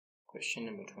Question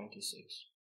number 26.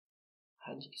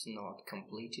 Hajj is not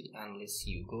completed unless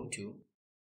you go to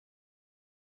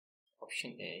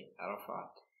option A.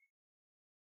 Arafat,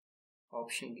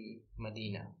 option B.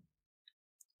 Medina,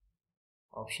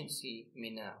 option C.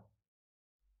 Mina,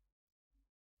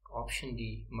 option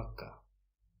D. Mecca,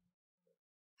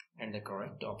 and the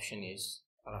correct option is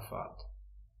Arafat.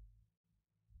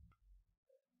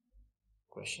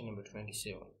 Question number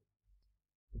 27.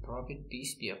 The Prophet,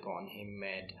 peace be upon him,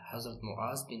 made Hazrat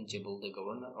Muaz bin Jabal the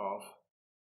governor of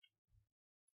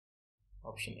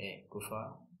option A.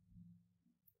 Kufa,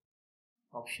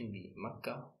 option B.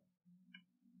 Mecca,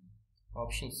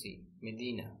 option C.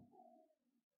 Medina,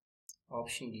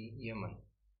 option D. Yemen,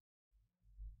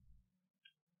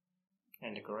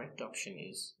 and the correct option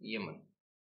is Yemen.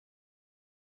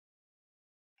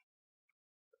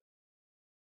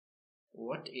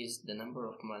 What is the number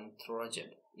of month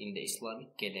Rajab in the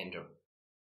Islamic calendar?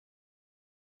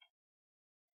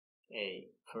 A.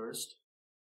 First,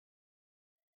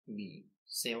 B.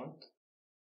 Seventh,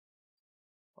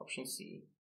 option C.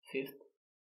 Fifth,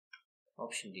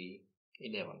 option D.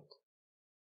 11th,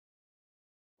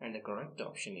 and the correct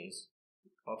option is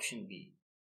option B.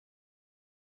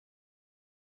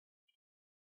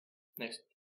 Next,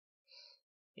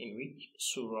 in which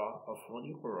surah of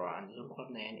Holy Quran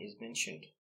Zulqarnain is mentioned?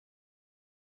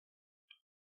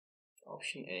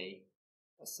 Option A.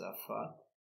 As-Saffat,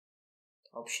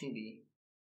 option B.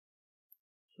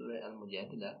 Surah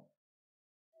Al-Mujadilah,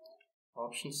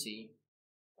 option C.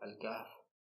 Al-Kahf,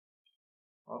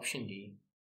 option D.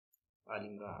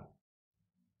 Al-Imran,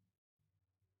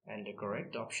 and the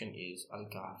correct option is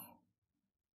Al-Kahf.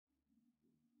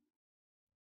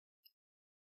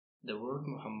 The word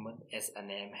Muhammad as a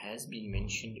name has been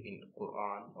mentioned in the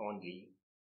Quran only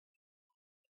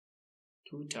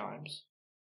 2 times,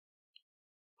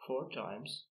 4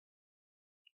 times,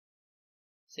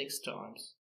 6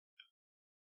 times,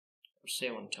 or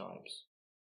 7 times,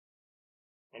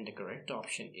 and the correct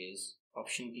option is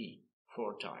option B,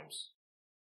 4 times.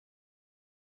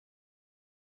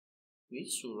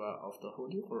 Which surah of the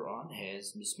Holy Quran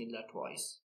has Bismillah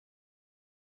twice?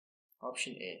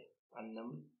 Option A.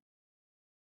 An-Naml,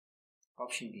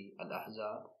 option B.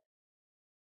 Al-Ahzab,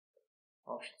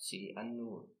 option C.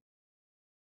 An-Nur,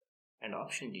 and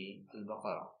option D.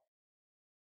 Al-Baqarah.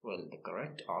 Well, the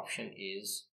correct option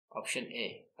is option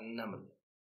A. An-Naml.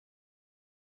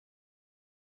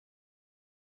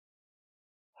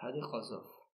 Hadi Qazaf,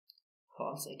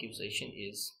 false accusation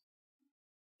is,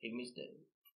 it means the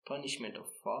punishment of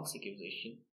false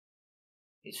accusation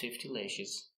is 50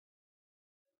 lashes,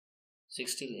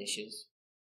 60 lashes,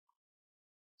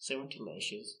 70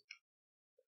 lashes,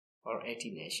 or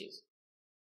 80 lashes.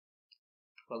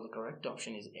 Well, the correct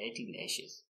option is 80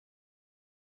 lashes.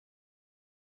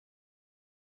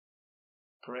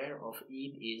 Prayer of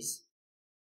Eid is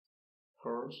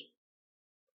Farz,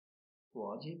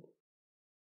 Wajib,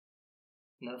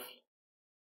 Nafl,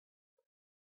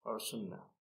 or Sunnah,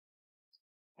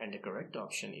 and the correct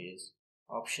option is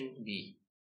option B,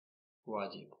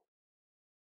 Wajib.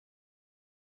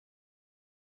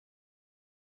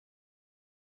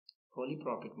 Holy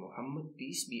Prophet Muhammad,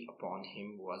 peace be upon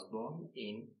him, was born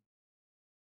in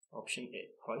option A.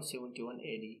 571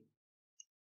 AD,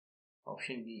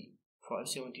 option B.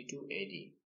 572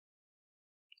 AD,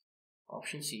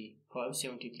 option C.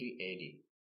 573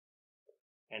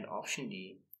 AD, and option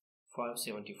D.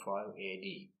 575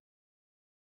 AD,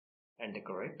 and the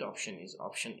correct option is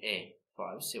option A.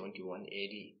 571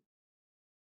 AD.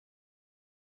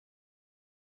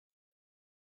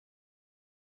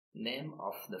 Name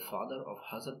of the father of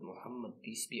Hazrat Muhammad,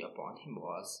 peace be upon him,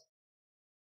 was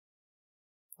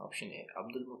option A.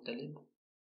 Abdul Muttalib,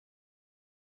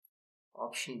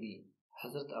 option B.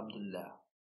 Hazrat Abdullah,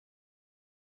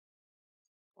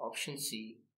 option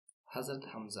C. Hazrat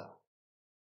Hamza,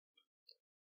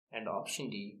 and option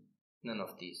D. None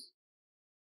of these.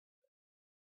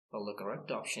 Well, the correct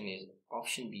option is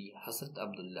option B. Hazrat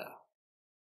Abdullah.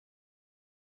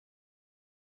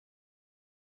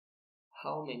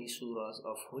 How many surahs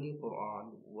of Holy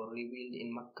Quran were revealed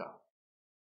in Mecca?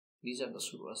 These are the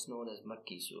surahs known as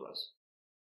Makki surahs.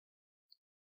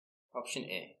 Option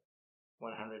A.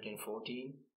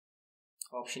 114,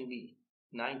 option B.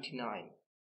 99,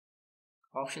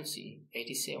 option C.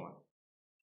 87,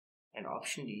 and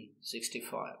option D.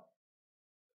 65.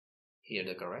 Here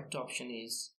the correct option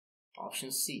is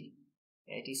option C.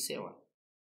 87.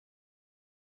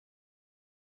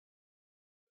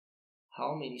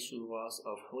 How many surahs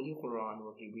of Holy Quran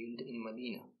were revealed in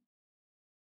Medina?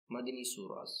 Madini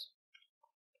surahs.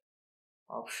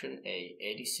 Option A.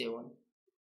 87,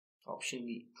 option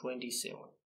B. 27,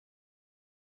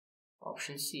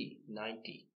 Option C,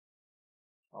 90.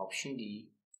 Option D,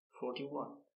 41.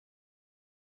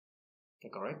 The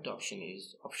correct option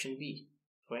is option B,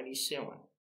 27.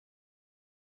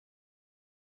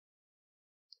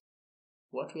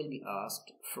 What will be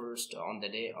asked first on the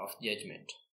day of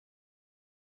judgment?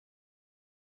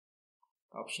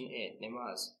 Option A,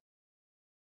 namaz.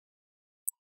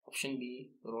 Option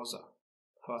B, roza,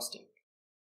 fasting.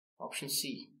 Option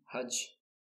C, hajj.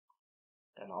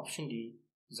 And option D,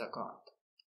 zakat.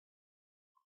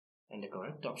 And the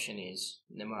correct option is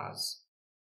namaz.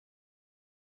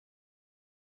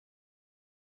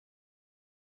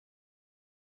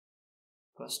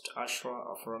 First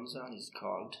Ashra of Ramzan is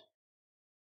called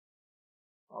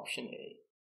option A,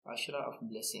 Ashra of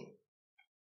blessing.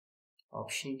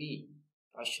 Option B,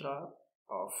 Ashra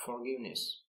of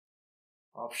forgiveness.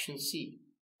 Option C,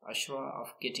 Ashra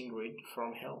of getting rid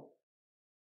from hell.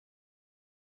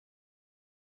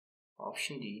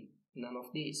 Option D, none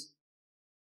of these.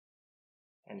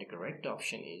 And the correct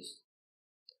option is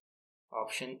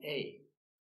option A,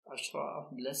 Ashra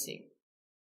of blessing.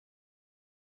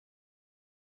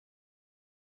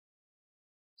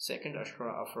 Second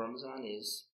Ashra of Ramzan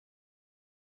is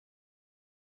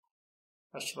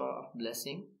Ashra of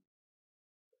blessing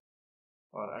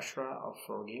or Ashra of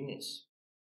forgiveness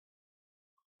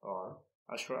or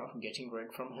Ashra of getting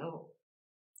rid from hell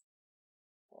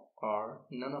or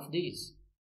none of these.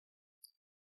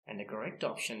 And the correct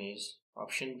option is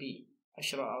option B,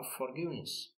 Ashra of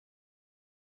forgiveness.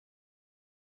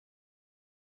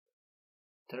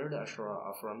 Third Ashra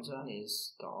of Ramzan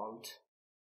is called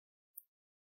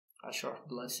Ashra of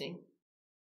blessing,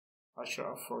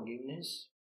 Ashra of forgiveness,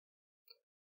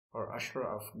 or Ashra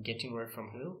of getting rid from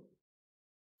hell,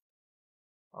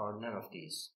 or none of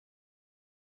these.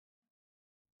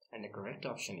 And the correct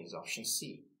option is option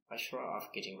C, Ashra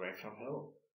of getting rid from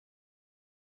hell.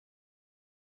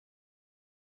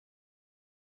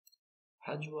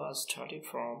 Hajj was started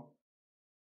from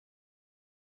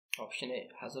option A,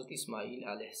 Hazrat Ismail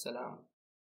alayhi salam.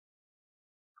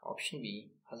 Option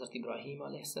B, Hazrat Ibrahim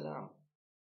alayhi salam.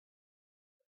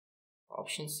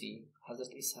 Option C,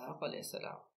 Hazrat Ishaq alayhi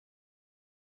salam.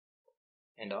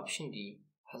 And option D,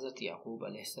 Hazrat Yaqub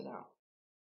alayhi salam.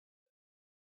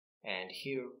 And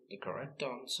here the correct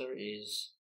answer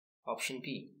is option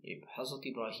B, Hazrat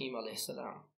Ibrahim alayhi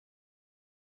salam.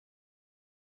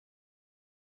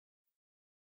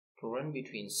 To run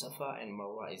between Safa and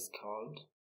Marwa is called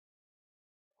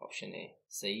option A,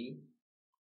 Sa'i.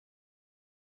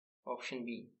 Option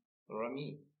B,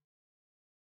 Rami.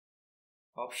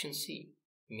 Option C,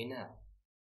 Mina.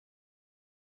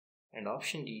 And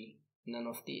option D, none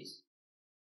of these.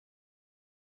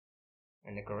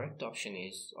 And the correct option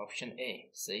is option A,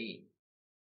 Sa'i.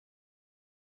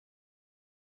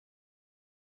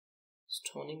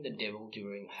 Stoning the devil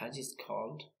during Hajj is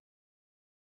called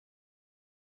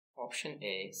option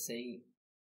A, Sa'i.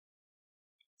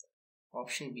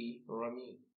 Option B,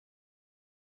 Rami.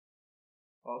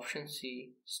 Option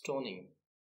C, stoning.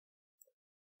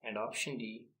 And option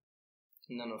D,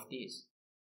 none of these.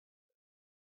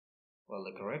 Well,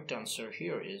 the correct answer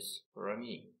here is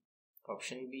Rami,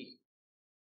 option B.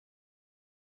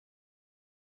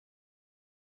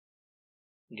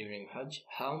 During Hajj,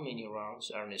 how many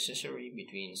rounds are necessary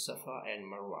between Safa and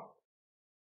Marwa?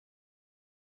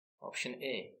 Option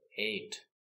A, 8.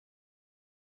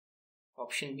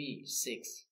 Option B,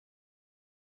 6.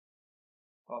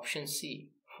 Option C,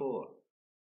 4.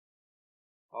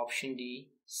 Option D,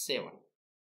 7.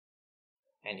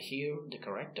 And here the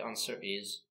correct answer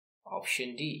is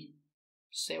option D,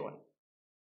 7.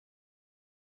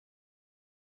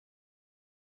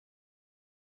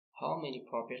 How many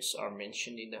prophets are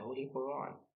mentioned in the Holy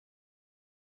Quran?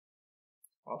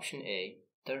 Option A,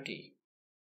 30.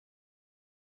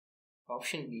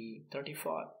 Option B,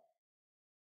 35.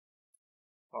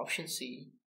 Option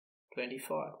C,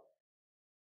 25.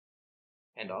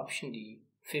 And option D,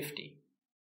 50.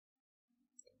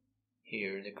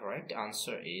 Here the correct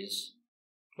answer is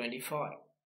 25.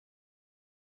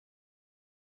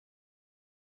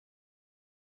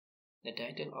 The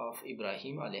title of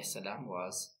Ibrahim alayhi salam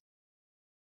was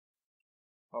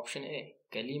option A,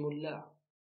 Kalimullah.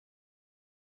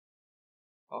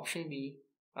 Option B,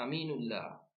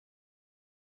 Aminullah.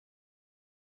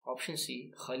 Option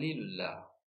C, Khalilullah.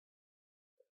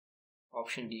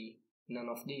 Option D, none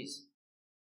of these.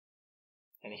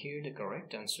 And here the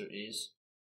correct answer is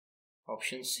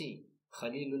option C,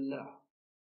 Khalilullah.